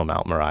personal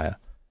Mount Moriah,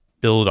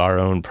 build our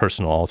own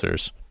personal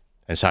altars,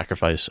 and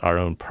sacrifice our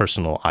own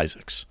personal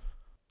Isaacs.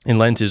 And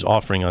Lent is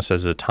offering us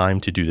as a time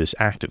to do this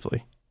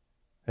actively.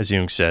 As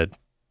Jung said,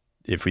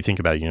 if we think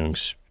about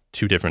Jung's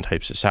two different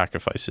types of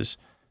sacrifices,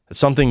 that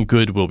something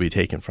good will be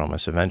taken from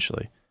us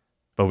eventually,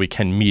 but we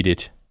can meet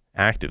it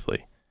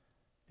actively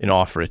and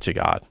offer it to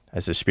God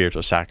as a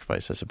spiritual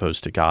sacrifice as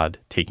opposed to God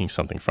taking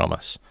something from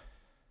us.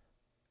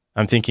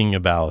 I'm thinking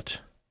about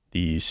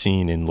the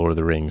scene in Lord of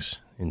the Rings,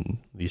 at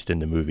least in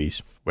the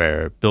movies,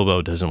 where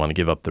Bilbo doesn't want to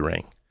give up the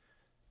ring.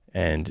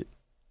 And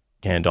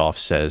Gandalf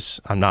says,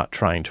 "I'm not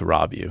trying to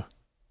rob you.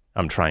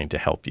 I'm trying to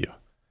help you."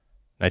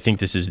 And I think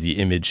this is the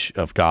image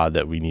of God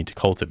that we need to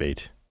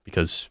cultivate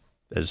because,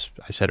 as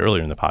I said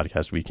earlier in the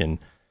podcast, we can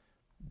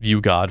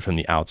view God from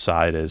the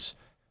outside as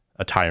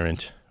a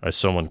tyrant or as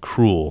someone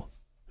cruel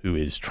who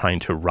is trying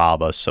to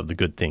rob us of the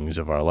good things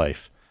of our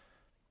life.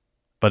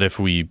 But if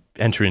we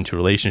enter into a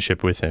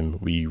relationship with him,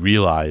 we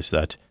realize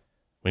that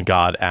when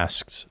God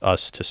asks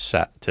us to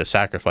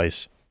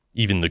sacrifice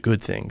even the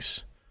good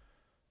things,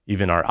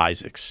 even our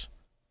Isaacs,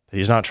 that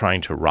he's not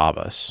trying to rob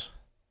us.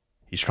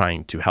 He's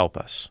trying to help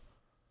us.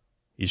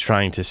 He's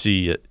trying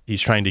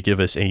to give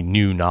us a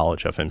new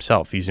knowledge of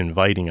himself. He's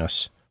inviting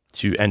us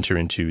to enter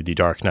into the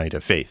dark night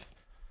of faith.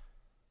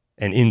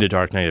 And in the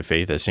dark night of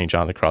faith, as St.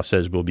 John of the Cross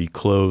says, we'll be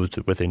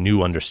clothed with a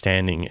new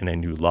understanding and a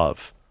new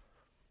love.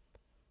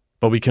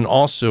 But we can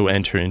also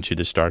enter into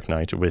this dark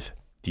night with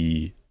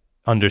the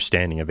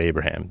understanding of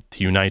Abraham,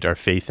 to unite our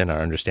faith and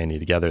our understanding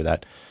together,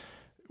 that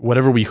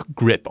whatever we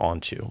grip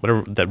onto,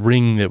 whatever that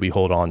ring that we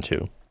hold on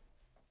to,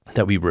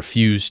 that we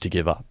refuse to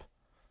give up,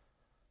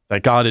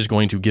 that God is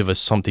going to give us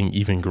something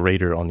even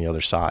greater on the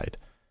other side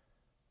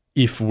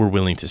if we're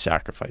willing to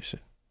sacrifice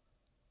it,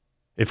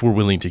 if we're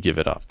willing to give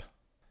it up.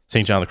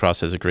 St. John of the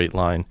Cross has a great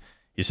line.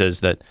 He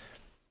says that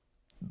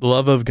the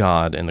love of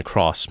God and the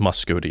cross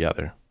must go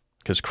together,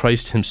 because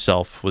Christ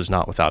himself was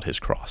not without his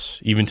cross,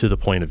 even to the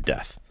point of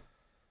death.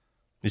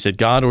 He said,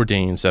 God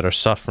ordains that our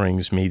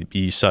sufferings may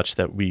be such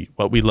that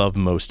what we love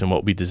most and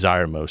what we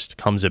desire most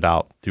comes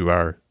about through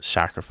our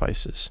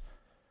sacrifices.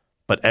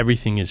 But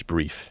everything is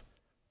brief,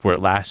 for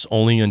it lasts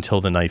only until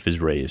the knife is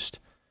raised.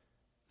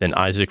 Then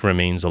Isaac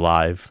remains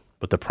alive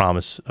with the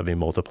promise of a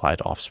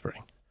multiplied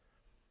offspring.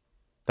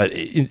 That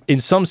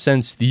in some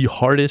sense, the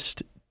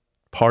hardest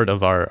part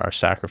of our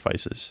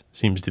sacrifices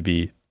seems to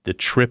be the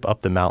trip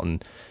up the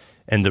mountain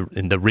and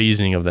the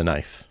raising of the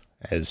knife,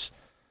 as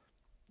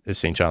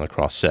St. John of the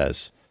Cross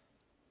says.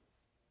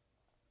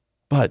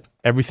 But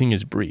everything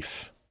is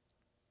brief.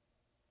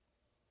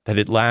 That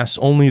it lasts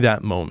only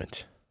that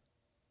moment.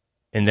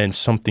 And then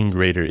something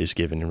greater is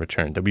given in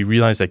return. That we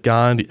realize that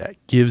God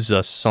gives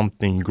us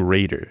something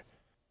greater.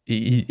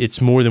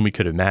 It's more than we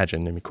could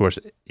imagine. And of course,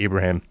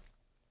 Abraham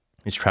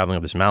is traveling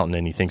up this mountain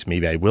and he thinks,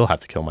 maybe I will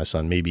have to kill my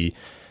son. Maybe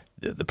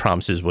the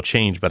promises will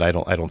change, but I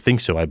don't think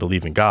so. I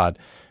believe in God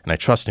and I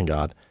trust in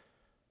God.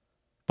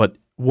 But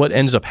what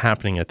ends up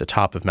happening at the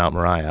top of Mount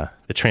Moriah,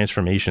 the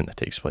transformation that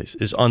takes place,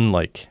 is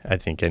unlike, I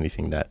think,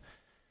 anything that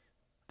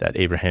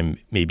Abraham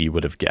maybe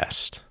would have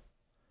guessed.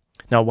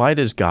 Now, why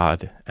does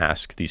God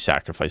ask these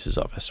sacrifices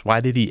of us? Why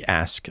did he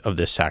ask of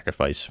this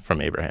sacrifice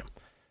from Abraham?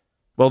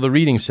 Well, the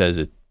reading says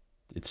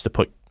it's to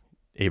put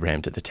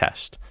Abraham to the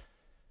test.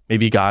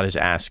 Maybe God is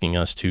asking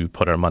us to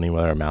put our money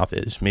where our mouth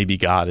is. Maybe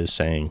God is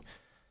saying,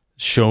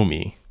 show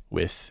me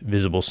with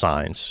visible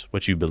signs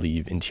what you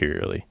believe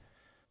interiorly.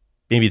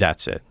 Maybe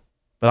that's it.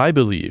 But I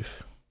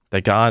believe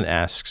that God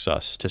asks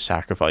us to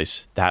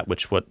sacrifice that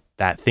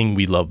thing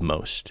we love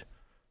most,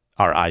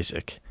 our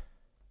Isaac,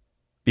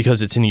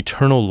 because it's an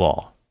eternal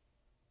law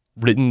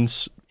written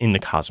in the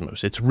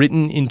cosmos. It's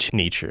written into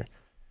nature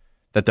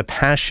that the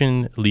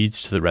passion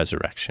leads to the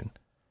resurrection.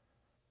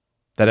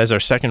 That, as our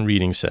second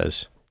reading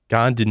says,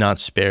 God did not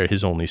spare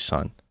his only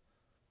son.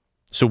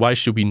 So why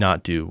should we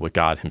not do what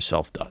God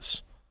himself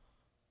does?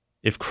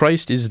 If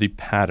Christ is the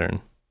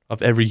pattern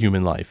of every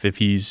human life, if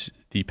he's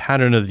the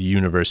pattern of the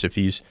universe, if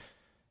he's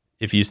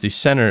the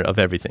center of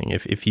everything,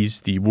 if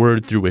he's the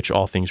word through which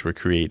all things were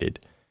created,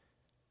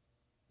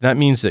 that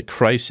means that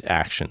Christ's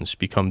actions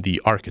become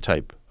the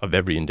archetype of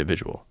every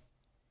individual.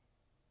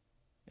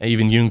 And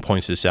even Jung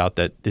points this out,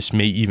 that this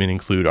may even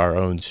include our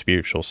own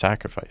spiritual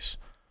sacrifice.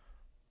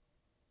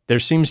 There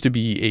seems to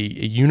be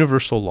a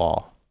universal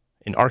law,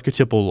 an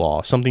archetypal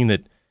law, something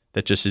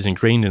that just is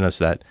ingrained in us,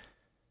 that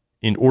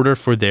in order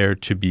for there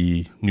to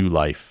be new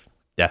life,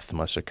 death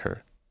must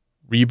occur.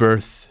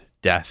 Rebirth,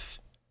 death,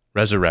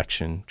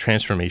 resurrection,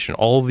 transformation,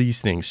 all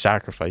these things,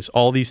 sacrifice,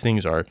 all these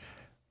things are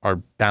are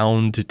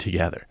bound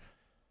together.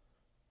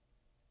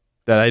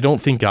 That I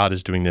don't think God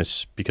is doing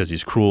this because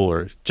he's cruel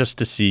or just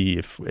to see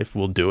if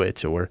we'll do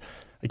it, or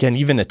again,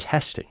 even a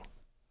testing.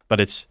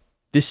 But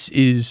this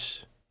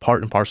is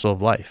part and parcel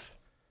of life.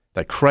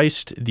 That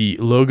Christ, the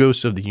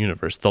logos of the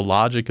universe, the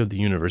logic of the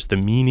universe, the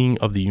meaning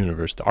of the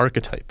universe, the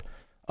archetype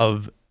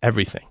of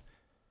everything,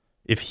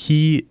 if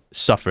he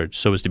suffered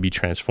so as to be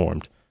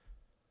transformed,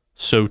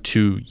 so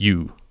too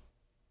you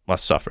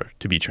must suffer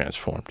to be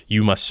transformed.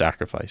 You must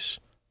sacrifice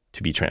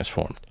to be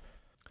transformed.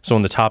 So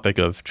on the topic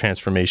of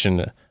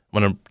transformation, I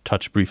want to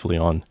touch briefly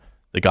on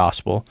the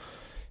gospel.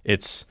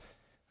 It's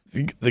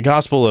the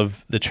gospel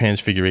of the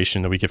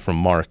transfiguration that we get from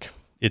Mark.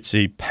 It's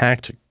a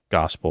packed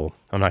gospel.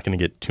 I'm not going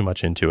to get too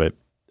much into it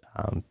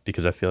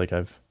because I feel like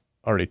I've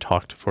already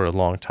talked for a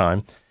long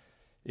time.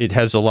 It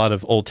has a lot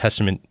of Old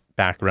Testament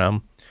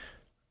background,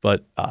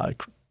 but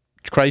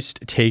Christ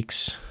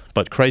takes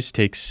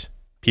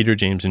Peter,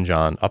 James, and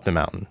John up the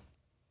mountain.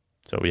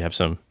 So we have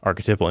some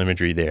archetypal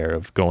imagery there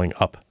of going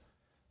up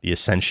the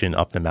ascension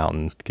up the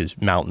mountain, because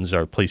mountains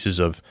are places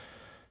of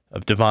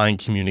divine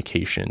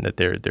communication, that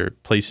they're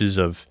places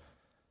of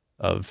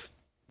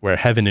where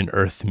heaven and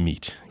earth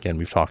meet. Again,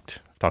 we've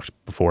talked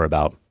before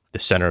about the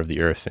center of the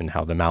earth and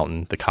how the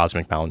mountain, the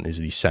cosmic mountain, is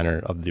the center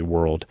of the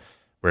world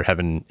where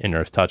heaven and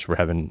earth touch, where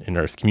heaven and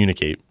earth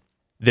communicate.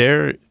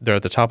 They're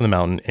at the top of the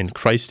mountain, and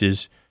Christ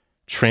is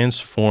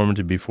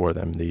transformed before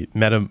them.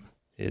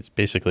 It's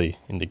basically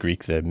in the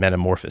Greek the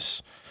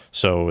metamorphosis.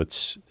 So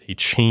it's a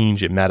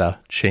change,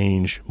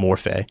 change,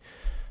 morphe,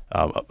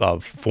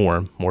 of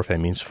form.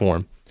 Morphe means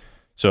form.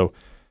 So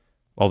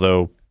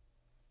although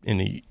in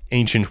the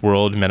ancient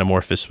world,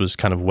 metamorphosis was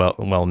kind of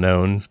well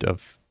known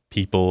of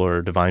people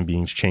or divine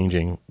beings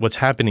changing, what's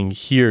happening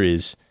here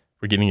is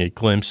we're getting a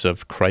glimpse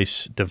of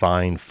Christ's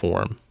divine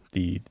form,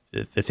 the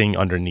thing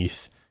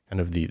underneath,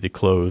 kind of the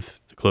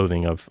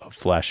clothing of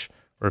flesh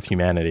or of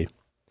humanity.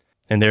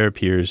 And there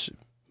appears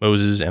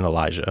Moses and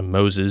Elijah.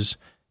 Moses,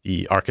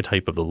 the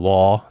archetype of the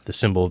law, the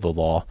symbol of the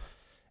law,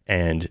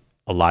 and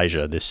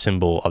Elijah, the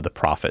symbol of the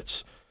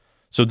prophets.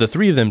 So the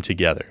three of them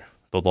together,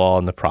 the law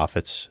and the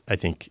prophets, I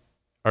think,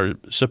 are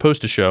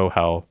supposed to show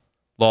how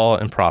law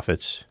and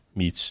prophets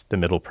meets the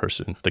middle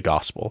person, the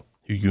gospel,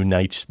 who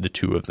unites the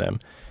two of them,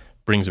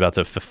 brings about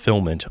the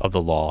fulfillment of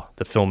the law,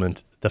 the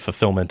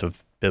fulfillment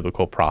of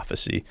biblical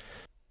prophecy.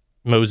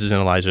 Moses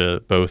and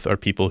Elijah both are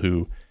people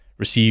who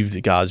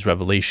received God's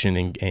revelation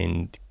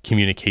and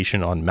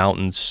communication on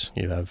mountains.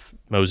 You have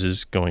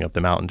Moses going up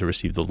the mountain to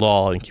receive the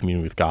law and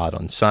commune with God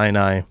on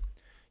Sinai.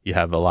 You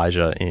have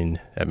Elijah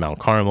at Mount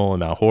Carmel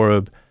and Mount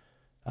Horeb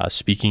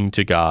speaking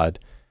to God.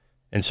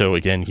 And so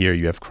again, here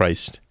you have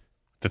Christ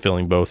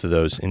fulfilling both of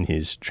those in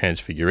his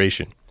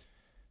transfiguration.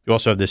 You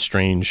also have this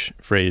strange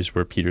phrase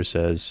where Peter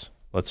says,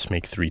 let's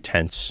make 3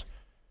 tents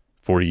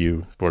for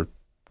you, for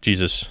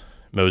Jesus,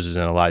 Moses,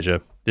 and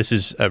Elijah. This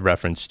is a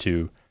reference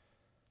to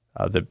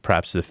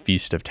perhaps the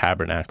Feast of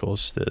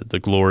Tabernacles, the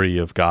glory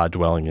of God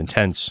dwelling in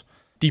tents.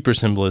 Deeper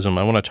symbolism,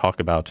 I want to talk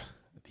about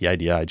the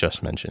idea I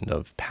just mentioned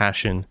of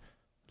passion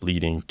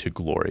leading to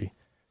glory.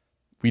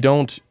 We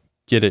don't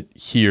get it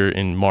here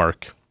in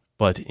Mark,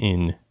 but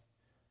in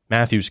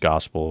Matthew's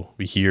gospel,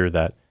 we hear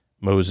that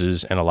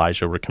Moses and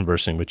Elijah were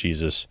conversing with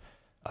Jesus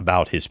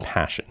about his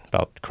passion,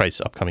 about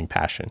Christ's upcoming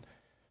passion.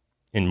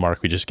 In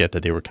Mark, we just get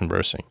that they were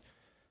conversing.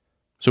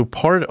 So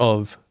part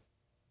of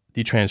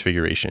the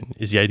transfiguration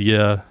is the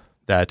idea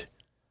that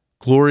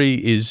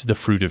glory is the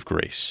fruit of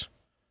grace.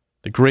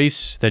 The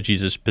grace that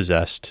Jesus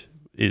possessed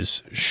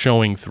is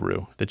showing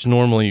through. That's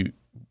normally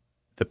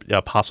the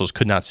apostles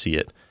could not see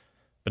it,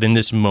 but in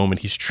this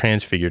moment he's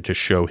transfigured to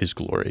show his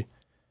glory.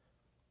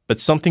 But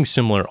something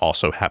similar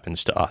also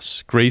happens to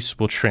us. Grace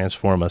will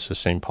transform us, as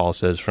St. Paul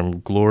says,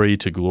 from glory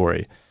to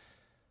glory.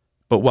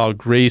 But while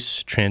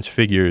grace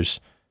transfigures,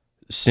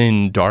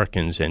 sin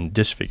darkens and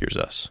disfigures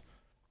us.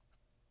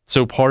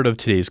 So part of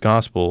today's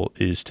gospel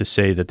is to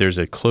say that there's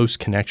a close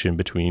connection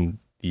between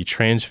the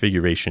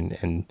transfiguration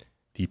and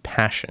the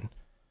passion.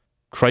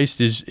 Christ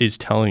is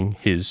telling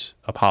his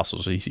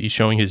apostles, he's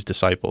showing his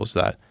disciples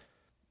that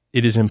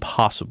it is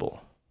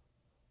impossible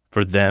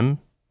for them,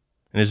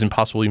 and it is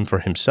impossible even for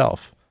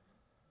himself,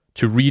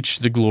 to reach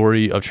the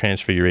glory of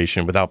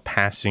transfiguration without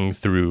passing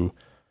through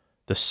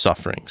the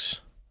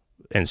sufferings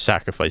and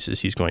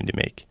sacrifices he's going to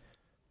make.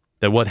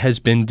 That what has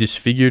been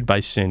disfigured by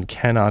sin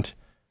cannot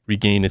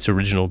regain its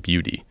original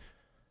beauty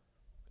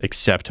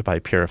except by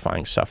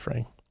purifying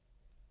suffering.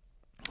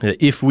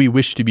 If we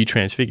wish to be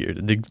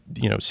transfigured,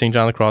 St.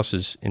 John of the Cross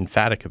is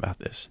emphatic about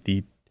this.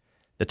 The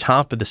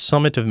top of the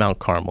summit of Mount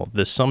Carmel,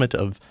 the summit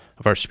of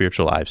our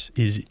spiritual lives,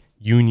 is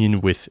union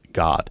with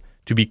God,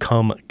 to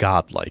become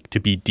godlike, to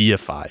be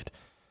deified,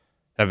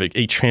 have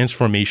a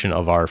transformation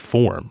of our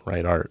form,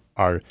 right?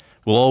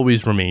 We'll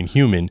always remain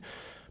human,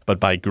 but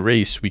by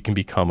grace we can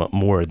become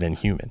more than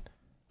human.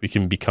 We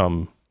can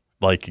become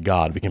like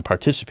God. We can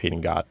participate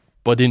in God.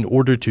 But in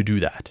order to do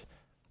that,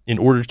 in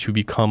order to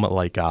become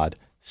like God,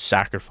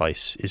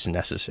 sacrifice is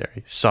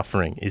necessary.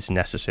 Suffering is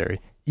necessary.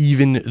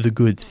 Even the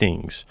good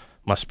things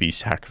must be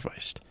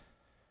sacrificed.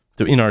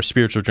 in our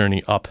spiritual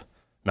journey up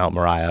Mount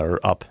Moriah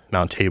or up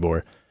Mount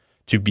Tabor,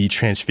 to be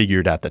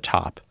transfigured at the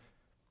top.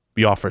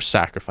 We offer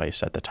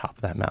sacrifice at the top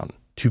of that mountain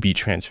to be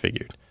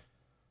transfigured.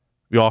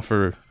 We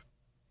offer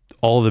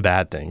all the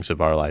bad things of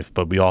our life,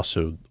 but we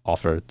also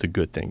offer the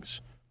good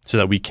things so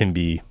that we can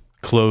be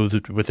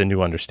clothed with a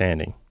new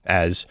understanding,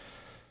 as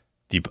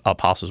the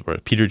apostles were.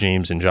 Peter,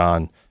 James, and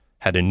John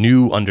had a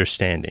new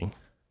understanding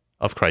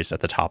of Christ at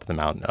the top of the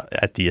mountain,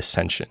 at the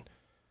ascension.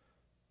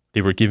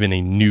 They were given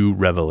a new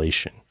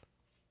revelation.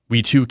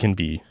 We too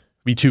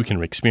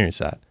can experience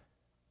that.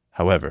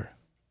 However,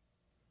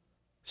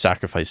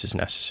 sacrifice is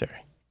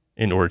necessary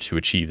in order to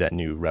achieve that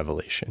new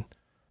revelation.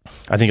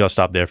 I think I'll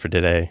stop there for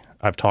today.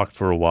 I've talked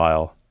for a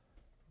while.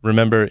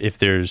 Remember, if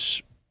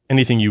there's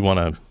anything you want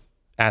to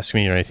ask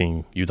me or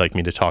anything you'd like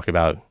me to talk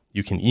about,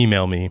 you can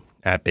email me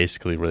at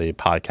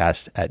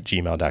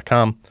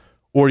basicallyrelatedpodcast@gmail.com,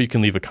 or you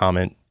can leave a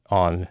comment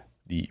on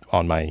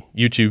my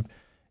YouTube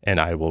and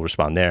I will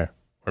respond there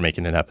or make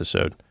it an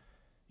episode.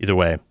 Either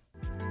way,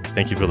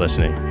 thank you for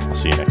listening. I'll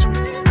see you next week.